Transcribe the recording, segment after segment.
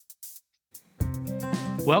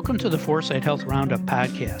Welcome to the 4sight Health Roundup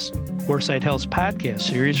podcast, 4sight Health's podcast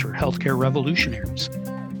series for healthcare revolutionaries.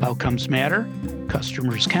 Outcomes matter,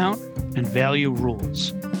 customers count, and value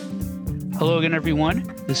rules. Hello again, everyone.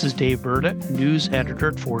 This is Dave Burda, news editor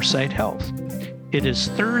at 4sight Health. It is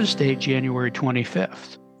Thursday, January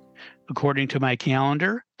 25th. According to my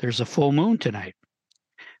calendar, there's a full moon tonight.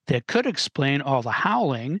 That could explain all the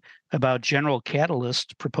howling about General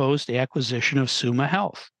Catalyst's proposed acquisition of Summa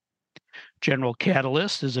Health. General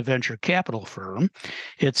Catalyst is a venture capital firm.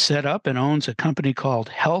 It set up and owns a company called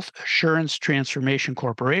Health Assurance Transformation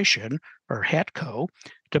Corporation, or HATCO,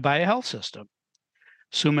 to buy a health system.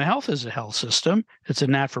 Summa Health is a health system. It's a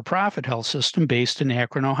not-for-profit health system based in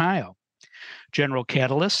Akron, Ohio. General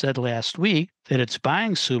Catalyst said last week that it's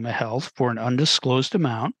buying Summa Health for an undisclosed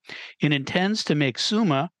amount and intends to make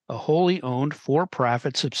Summa a wholly owned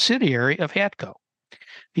for-profit subsidiary of HATCO.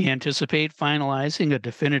 They anticipate finalizing a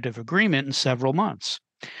definitive agreement in several months.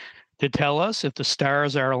 To tell us if the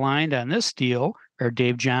stars are aligned on this deal are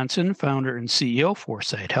Dave Johnson, founder and CEO of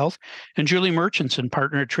 4sight Health, and Julie Murchison,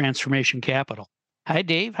 partner at Transformation Capital. Hi,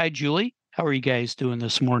 Dave. Hi, Julie. How are you guys doing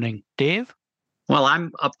this morning? Dave? Well,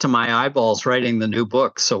 I'm up to my eyeballs writing the new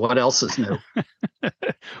book, so what else is new?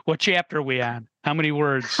 What chapter are we on? How many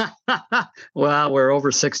words? Well, we're over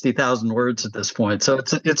 60,000 words at this point, so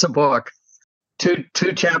it's a book. Two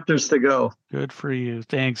chapters to go. Good for you.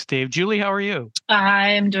 Thanks, Dave. Julie, how are you?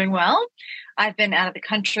 I'm doing well. I've been out of the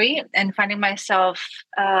country and finding myself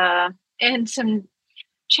in some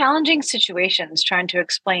challenging situations trying to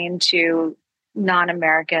explain to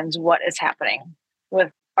non-Americans what is happening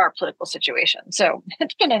with our political situation. So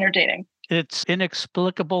it's been entertaining. It's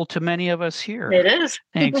inexplicable to many of us here. It is.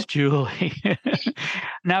 Thanks, Julie.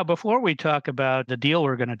 Now, before we talk about the deal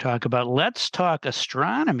we're going to talk about, let's talk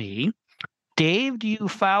astronomy. Dave, do you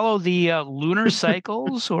follow the lunar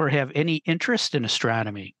cycles or have any interest in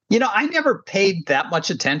astronomy? You know, I never paid that much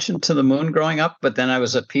attention to the moon growing up, but then I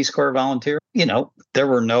was a Peace Corps volunteer. You know, there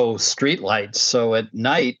were no streetlights. So at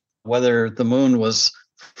night, whether the moon was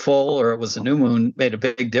full or it was a new moon made a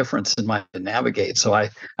big difference in my navigate. So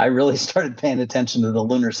I really started paying attention to the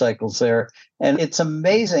lunar cycles there. And it's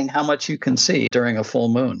amazing how much you can see during a full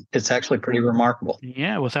moon. It's actually pretty remarkable.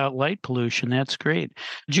 Yeah, without light pollution. That's great.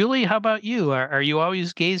 Julie, how about you? Are you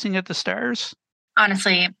always gazing at the stars?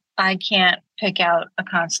 Honestly, I can't pick out a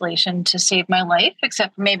constellation to save my life,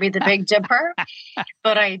 except for maybe the Big Dipper.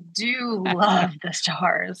 But I do love the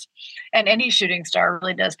stars. And any shooting star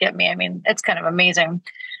really does get me. I mean, it's kind of amazing.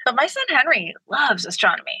 But my son Henry loves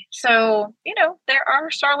astronomy. So, you know, there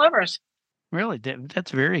are star lovers. Really?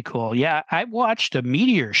 That's very cool. Yeah, I watched a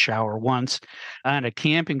meteor shower once on a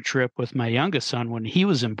camping trip with my youngest son when he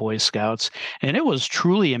was in Boy Scouts, and it was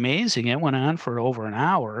truly amazing. It went on for over an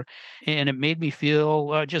hour, and it made me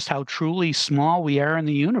feel just how truly small we are in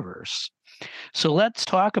the universe. So let's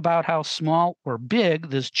talk about how small or big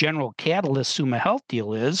this General Catalyst Summa Health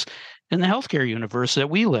deal is in the healthcare universe that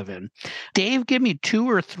we live in. Dave, give me 2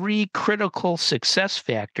 or 3 critical success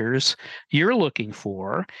factors you're looking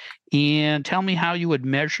for, and tell me how you would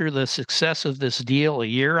measure the success of this deal a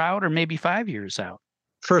year out or maybe 5 years out.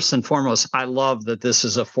 First and foremost, I love that this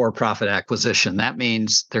is a for-profit acquisition. That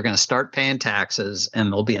means they're going to start paying taxes and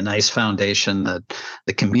there'll be a nice foundation that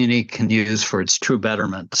the community can use for its true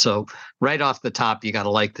betterment. So right off the top, you got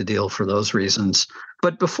to like the deal for those reasons.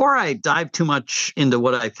 But before I dive too much into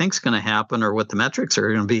what I think is going to happen or what the metrics are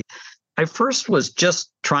going to be, I first was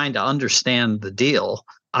just trying to understand the deal.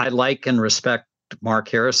 I like and respect Mark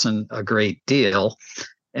Harrison a great deal.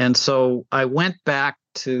 And so I went back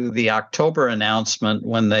to the October announcement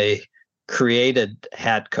when they created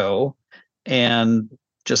HATCO and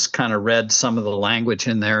just kind of read some of the language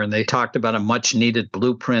in there. And they talked about a much needed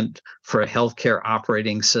blueprint for a healthcare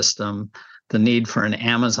operating system, the need for an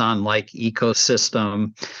Amazon-like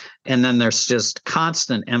ecosystem. And then there's just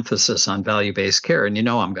constant emphasis on value-based care. And you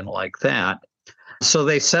know I'm going to like that. So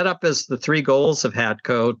they set up as the 3 goals of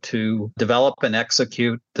HATCO to develop and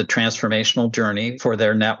execute the transformational journey for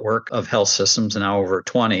their network of health systems, now over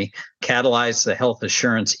 20, catalyze the health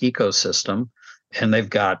assurance ecosystem, and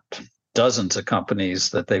they've got dozens of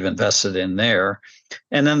companies that they've invested in there.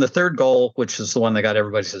 And then the third goal, which is the one that got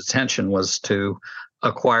everybody's attention, was to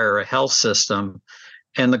acquire a health system.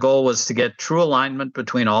 And the goal was to get true alignment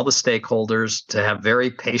between all the stakeholders, to have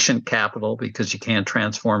very patient capital because you can't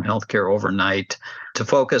transform healthcare overnight, to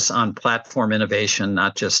focus on platform innovation,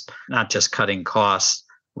 not just cutting costs,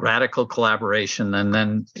 radical collaboration, and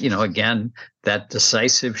then, again, that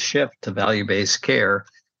decisive shift to value-based care.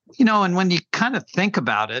 And when you kind of think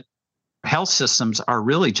about it, health systems are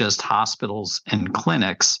really just hospitals and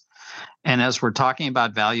clinics. And as we're talking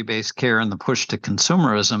about value-based care and the push to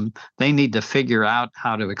consumerism, they need to figure out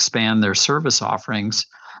how to expand their service offerings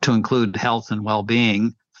to include health and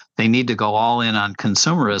well-being. They need to go all in on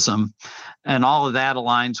consumerism. And all of that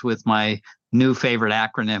aligns with my new favorite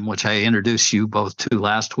acronym, which I introduced you both to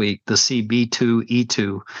last week, the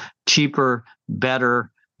CB2E2, cheaper,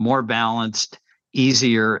 better, more balanced,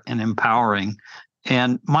 easier, and empowering.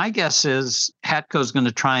 And my guess is Hatco is going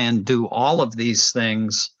to try and do all of these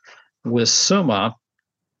things with Summa.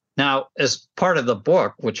 Now, as part of the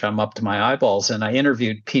book, which I'm up to my eyeballs in, I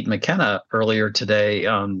interviewed Pete McKenna earlier today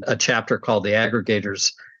on a chapter called The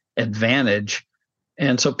Aggregator's Advantage.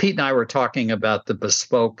 And so Pete and I were talking about the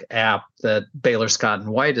bespoke app that Baylor Scott and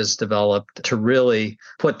White has developed to really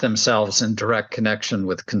put themselves in direct connection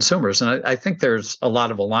with consumers. And I think there's a lot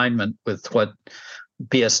of alignment with what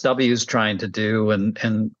BSW is trying to do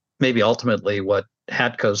and maybe ultimately what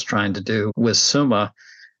Hatco's trying to do with Summa.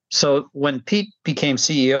 So when Pete became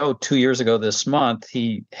CEO 2 years ago this month,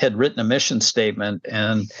 he had written a mission statement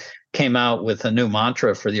and came out with a new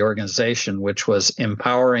mantra for the organization, which was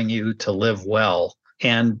empowering you to live well.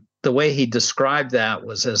 And the way he described that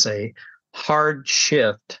was as a hard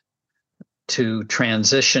shift to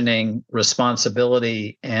transitioning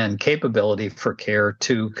responsibility and capability for care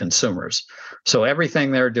to consumers. So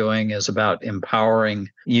everything they're doing is about empowering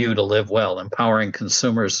you to live well, empowering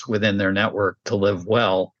consumers within their network to live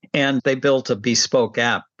well. And they built a bespoke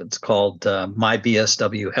app. It's called My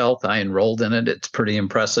BSW Health. I enrolled in it. It's pretty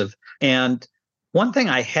impressive. And one thing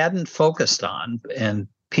I hadn't focused on, and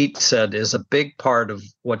Pete said is a big part of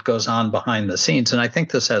what goes on behind the scenes, and I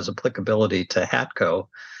think this has applicability to Hatco,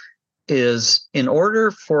 is in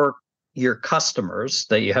order for your customers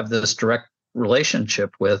that you have this direct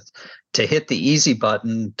relationship with to hit the easy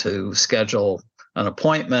button to schedule an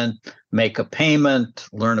appointment, make a payment,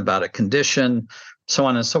 learn about a condition, so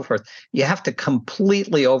on and so forth, you have to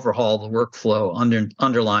completely overhaul the workflow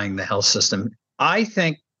underlying the health system. I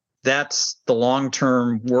think that's the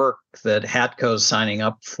long-term work that Hatco is signing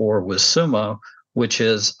up for with Summa, which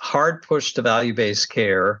is hard push to value-based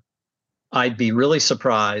care. I'd be really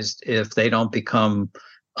surprised if they don't become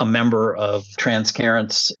a member of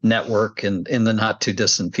Transcarent's network in the not too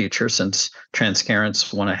distant future, since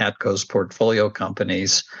Transcarent's one of Hatco's portfolio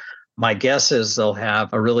companies. My guess is they'll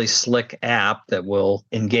have a really slick app that will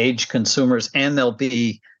engage consumers, and they'll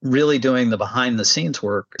be really doing the behind the scenes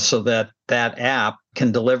work so that that app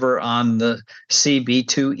can deliver on the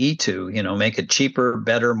CB2E2, make it cheaper,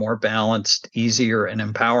 better, more balanced, easier, and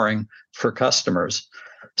empowering for customers.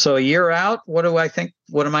 So a year out, what am I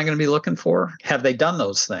going to be looking for? Have they done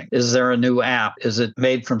those things? Is there a new app? Is it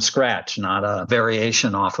made from scratch, not a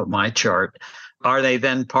variation off of my chart? Are they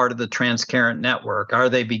then part of the Transcarent network? Are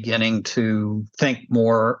they beginning to think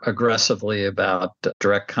more aggressively about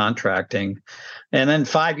direct contracting? And then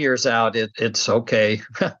 5 years out, it's okay.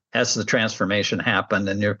 Has the transformation happened?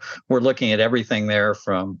 And we're looking at everything there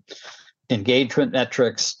from engagement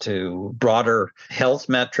metrics to broader health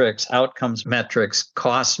metrics, outcomes metrics,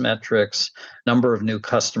 cost metrics, number of new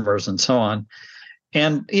customers, and so on.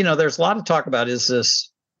 And, there's a lot of talk about, is this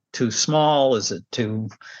too small? Is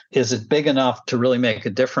it big enough to really make a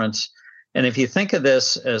difference? And if you think of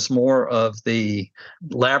this as more of the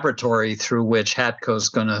laboratory through which Hatco is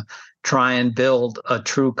going to try and build a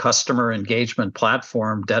true customer engagement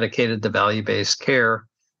platform dedicated to value-based care,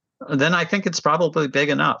 then I think it's probably big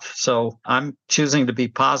enough. So I'm choosing to be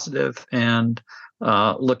positive and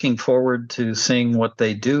looking forward to seeing what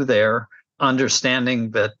they do there,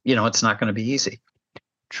 understanding that, it's not going to be easy.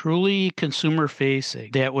 Truly consumer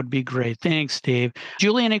facing. That would be great. Thanks, Dave.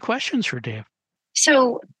 Julie, any questions for Dave?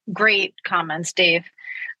 So great comments, Dave.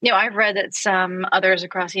 I've read that some others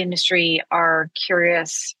across the industry are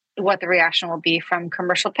curious what the reaction will be from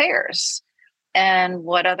commercial payers and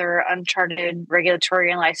what other uncharted regulatory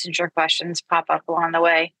and licensure questions pop up along the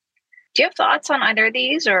way. Do you have thoughts on either of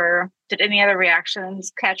these, or did any other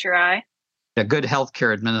reactions catch your eye? A good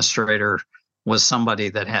healthcare administrator was somebody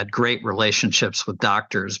that had great relationships with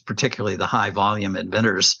doctors, particularly the high volume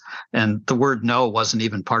admitters. And the word no wasn't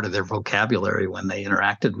even part of their vocabulary when they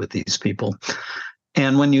interacted with these people.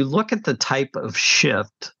 And when you look at the type of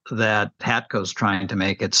shift that Hatco's trying to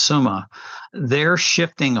make at Summa, they're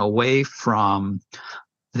shifting away from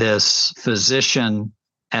this physician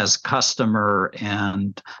as customer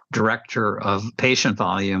and director of patient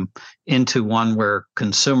volume into one where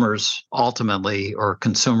consumers ultimately, or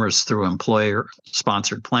consumers through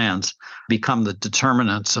employer-sponsored plans, become the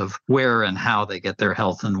determinants of where and how they get their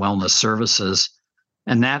health and wellness services.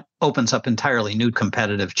 And that opens up entirely new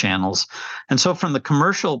competitive channels. And so from the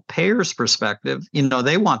commercial payers perspective,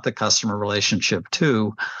 they want the customer relationship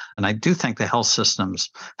too. And I do think the health systems,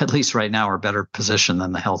 at least right now, are better positioned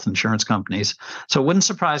than the health insurance companies. So it wouldn't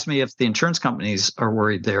surprise me if the insurance companies are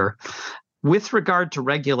worried there. With regard to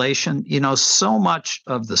regulation, so much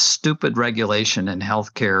of the stupid regulation in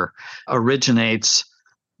healthcare originates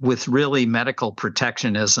with really medical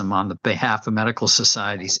protectionism on the behalf of medical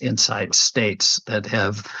societies inside states that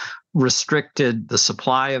have restricted the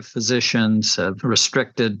supply of physicians, have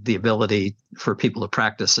restricted the ability for people to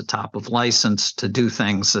practice at top of license, to do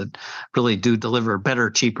things that really do deliver better,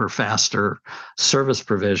 cheaper, faster service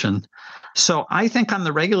provision. So I think on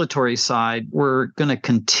the regulatory side, we're going to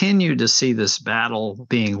continue to see this battle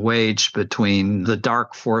being waged between the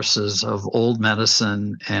dark forces of old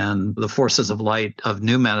medicine and the forces of light of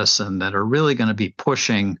new medicine that are really going to be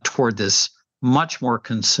pushing toward this much more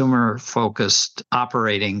consumer-focused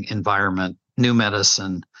operating environment, new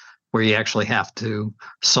medicine, where you actually have to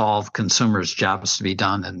solve consumers' jobs to be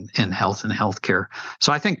done in health and healthcare.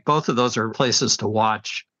 So I think both of those are places to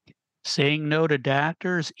watch. Saying no to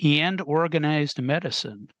doctors and organized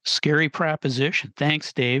medicine. Scary proposition.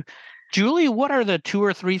 Thanks, Dave. Julie, what are the 2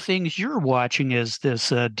 or 3 things you're watching as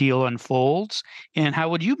this deal unfolds? And how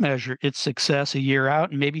would you measure its success a year out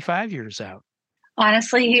and maybe 5 years out?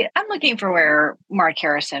 Honestly, I'm looking for where Mark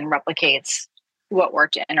Harrison replicates what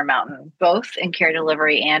worked at Intermountain, both in care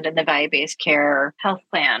delivery and in the value-based care health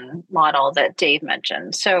plan model that Dave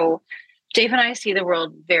mentioned. So Dave and I see the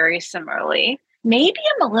world very similarly. Maybe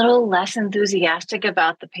I'm a little less enthusiastic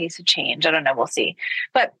about the pace of change. I don't know. We'll see.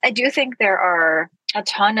 But I do think there are a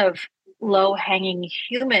ton of low-hanging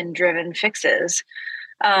human-driven fixes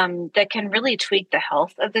that can really tweak the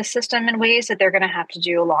health of the system in ways that they're going to have to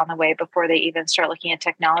do along the way before they even start looking at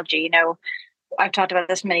technology. I've talked about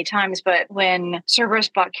this many times, but when Cerberus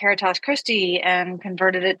bought Caritas Christi and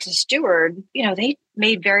converted it to Steward, they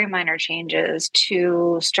made very minor changes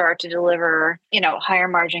to start to deliver, higher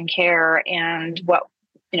margin care and what,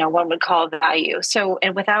 one would call value. So,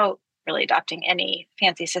 and without really adopting any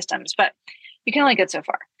fancy systems, but you can only get so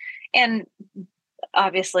far. And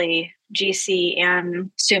obviously, GC and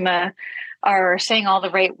Summa are saying all the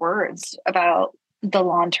right words about the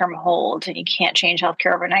long-term hold, and you can't change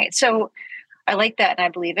healthcare overnight. So I like that, and I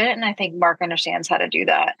believe it, and I think Mark understands how to do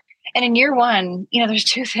that. And in year one, there's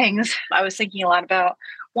 2 things I was thinking a lot about.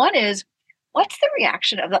 One is, what's the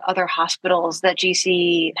reaction of the other hospitals that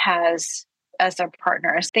GC has as their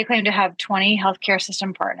partners? They claim to have 20 healthcare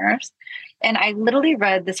system partners. And I literally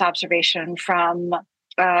read this observation from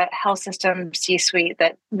health system C-suite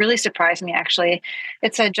that really surprised me, actually.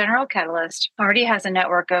 It's a General Catalyst, already has a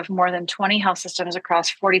network of more than 20 health systems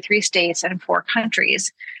across 43 states and 4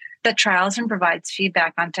 countries that trials and provides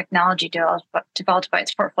feedback on technology developed by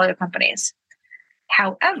its portfolio companies.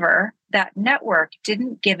 However, that network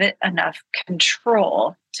didn't give it enough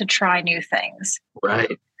control to try new things.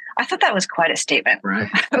 Right. I thought that was quite a statement. Right.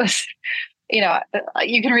 It was,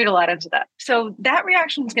 you can read a lot into that. So that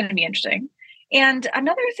reaction is going to be interesting. And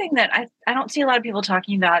another thing that I don't see a lot of people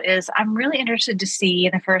talking about is I'm really interested to see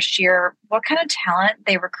in the first year what kind of talent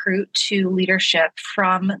they recruit to leadership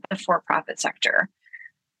from the for-profit sector.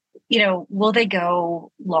 Will they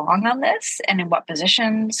go long on this, and in what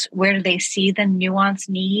positions? Where do they see the nuanced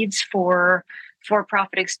needs for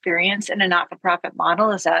for-profit experience in a not-for-profit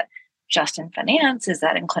model? Is that just in finance? Is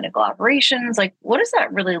that in clinical operations? Like, what does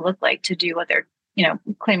that really look like to do what they're,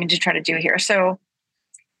 claiming to try to do here? So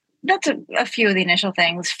that's a few of the initial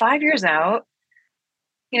things. 5 years out,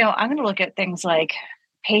 I'm going to look at things like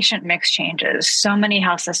patient mix changes. So many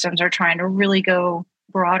health systems are trying to really go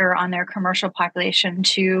broader on their commercial population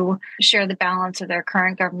to share the balance of their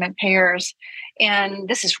current government payers. And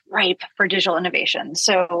this is ripe for digital innovation.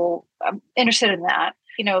 So I'm interested in that.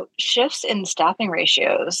 Shifts in staffing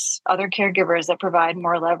ratios, other caregivers that provide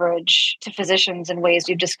more leverage to physicians in ways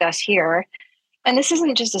we've discussed here. And this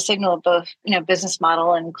isn't just a signal of both, business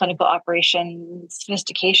model and clinical operation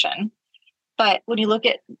sophistication. But when you look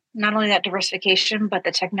at not only that diversification, but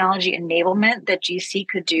the technology enablement that GC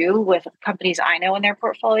could do with companies I know in their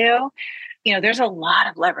portfolio, there's a lot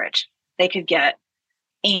of leverage they could get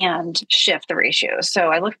and shift the ratios.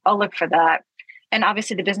 So I'll look for that. And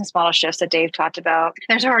obviously the business model shifts that Dave talked about.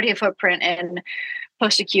 There's already a footprint in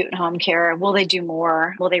post-acute and home care. Will they do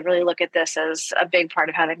more? Will they really look at this as a big part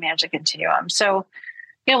of how they manage the continuum? So,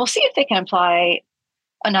 we'll see if they can apply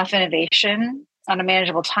enough innovation on a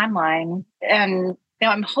manageable timeline. And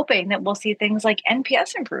I'm hoping that we'll see things like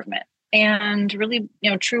NPS improvement and really,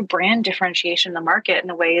 true brand differentiation in the market in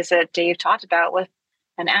the ways that Dave talked about with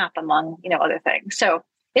an app, among, other things. So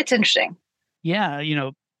it's interesting. Yeah,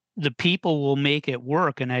 the people will make it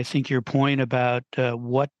work. And I think your point about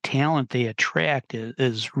what talent they attract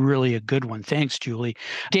is really a good one. Thanks, Julie.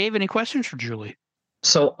 Dave, any questions for Julie?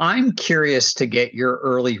 So I'm curious to get your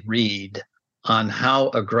early read on how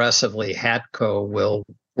aggressively Hatco will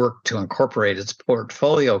work to incorporate its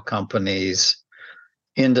portfolio companies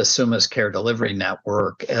into Suma's care delivery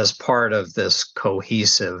network as part of this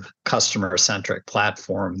cohesive customer-centric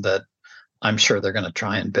platform that I'm sure they're going to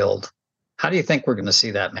try and build. How do you think we're going to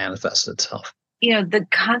see that manifest itself? The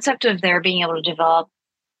concept of their being able to develop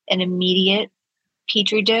an immediate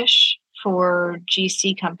petri dish for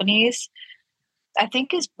GC companies, I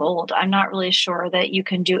think is bold. I'm not really sure that you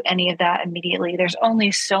can do any of that immediately. There's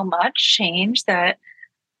only so much change that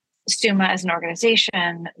Suma as an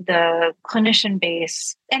organization, the clinician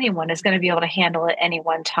base, anyone is going to be able to handle at any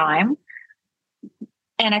one time.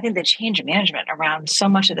 And I think the change management around so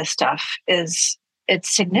much of this stuff it's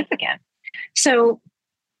significant. So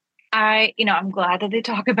I'm glad that they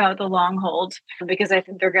talk about the long hold, because I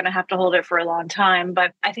think they're going to have to hold it for a long time.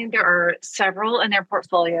 But I think there are several in their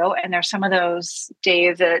portfolio, and there's some of those,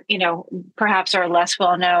 Dave, that, perhaps are less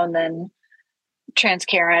well known than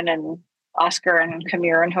Transcaron and Oscar and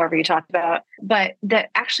Camure and whoever you talked about, but that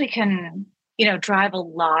actually can, drive a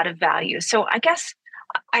lot of value. So I guess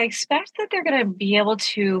I expect that they're going to be able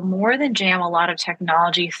to, more than jam a lot of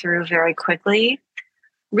technology through very quickly,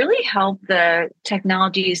 really help the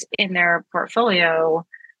technologies in their portfolio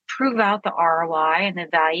prove out the ROI and the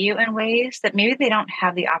value in ways that maybe they don't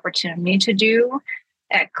have the opportunity to do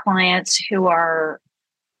at clients who are,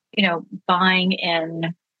 buying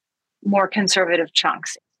in more conservative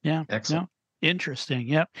chunks. Yeah. Excellent. No, interesting.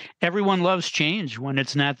 Yep. Everyone loves change when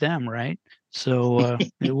it's not them, right? So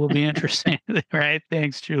it will be interesting, right?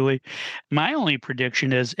 Thanks, Julie. My only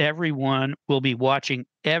prediction is everyone will be watching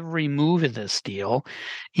every move of this deal,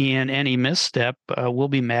 and any misstep will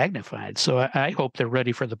be magnified. So I hope they're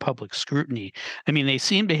ready for the public scrutiny. I mean, they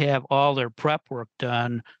seem to have all their prep work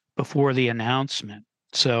done before the announcement.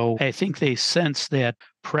 So I think they sense that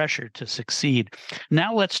pressure to succeed.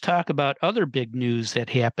 Now let's talk about other big news that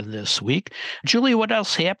happened this week. Julie, what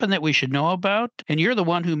else happened that we should know about? And you're the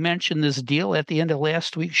one who mentioned this deal at the end of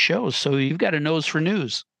last week's show, so you've got a nose for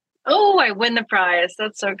news. Oh, I win the prize.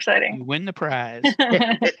 That's so exciting. You win the prize.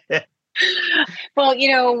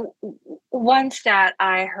 Well, one stat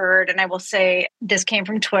I heard, and I will say this came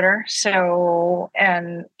from Twitter,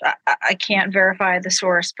 and I can't verify the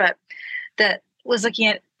source, but that was looking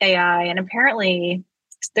at AI, and apparently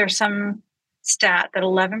there's some stat that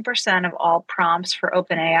 11% of all prompts for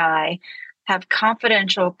OpenAI have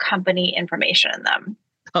confidential company information in them.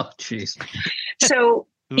 Oh, geez. So,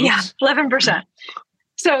 yeah, 11%.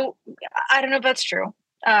 So I don't know if that's true.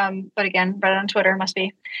 But again, read it on Twitter, must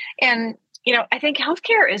be. And, I think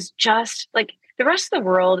healthcare is just like the rest of the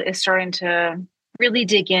world is starting to really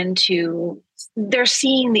dig into, they're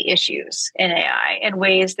seeing the issues in AI in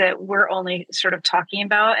ways that we're only sort of talking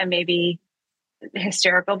about and maybe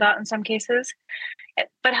hysterical about in some cases.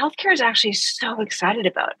 But healthcare is actually so excited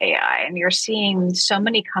about AI, and you're seeing so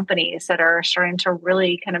many companies that are starting to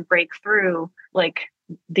really kind of break through, like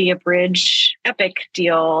the Abridge Epic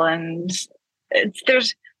deal, and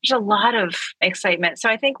there's a lot of excitement. So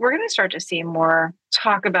I think we're going to start to see more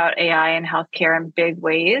talk about AI in healthcare in big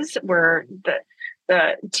ways, where the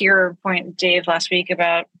to your point, Dave, last week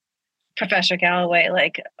about Professor Galloway,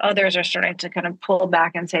 like others are starting to kind of pull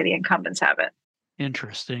back and say the incumbents have it.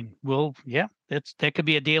 Interesting. Well, yeah, that could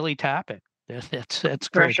be a daily topic. That's For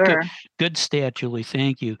great. sure. Good stat, Julie.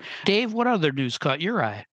 Thank you. Dave, what other news caught your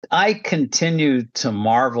eye? I continue to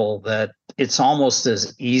marvel that it's almost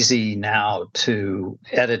as easy now to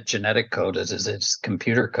edit genetic code as it's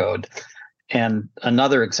computer code. And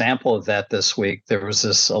another example of that this week, there was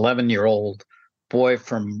this 11-year-old boy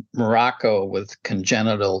from Morocco with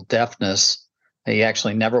congenital deafness. He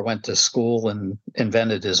actually never went to school and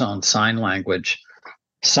invented his own sign language.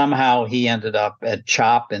 Somehow he ended up at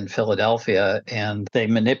CHOP in Philadelphia, and they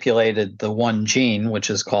manipulated the one gene, which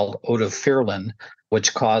is called otophirlin,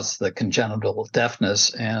 which caused the congenital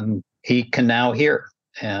deafness, and he can now hear,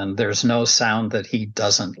 and there's no sound that he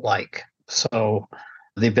doesn't like. So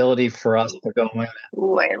the ability for us to go in.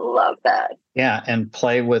 Ooh, I love that. Yeah, and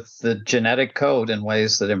play with the genetic code in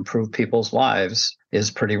ways that improve people's lives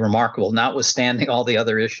is pretty remarkable, notwithstanding all the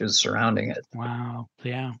other issues surrounding it. Wow.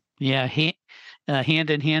 Yeah. Yeah. Hand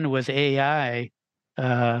in hand with AI,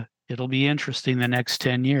 it'll be interesting the next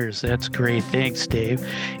 10 years. That's great. Thanks, Dave.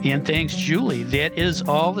 And thanks, Julie. That is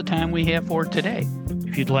all the time we have for today.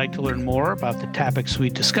 If you'd like to learn more about the topics we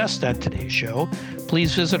discussed on today's show,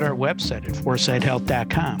 please visit our website at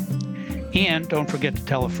 4sighthealth.com. And don't forget to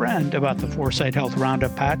tell a friend about the 4sight Health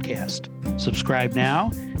Roundup podcast. Subscribe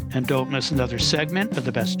now and don't miss another segment of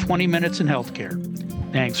the best 20 minutes in healthcare.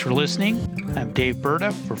 Thanks for listening. I'm Dave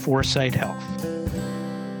Burda for 4sight Health.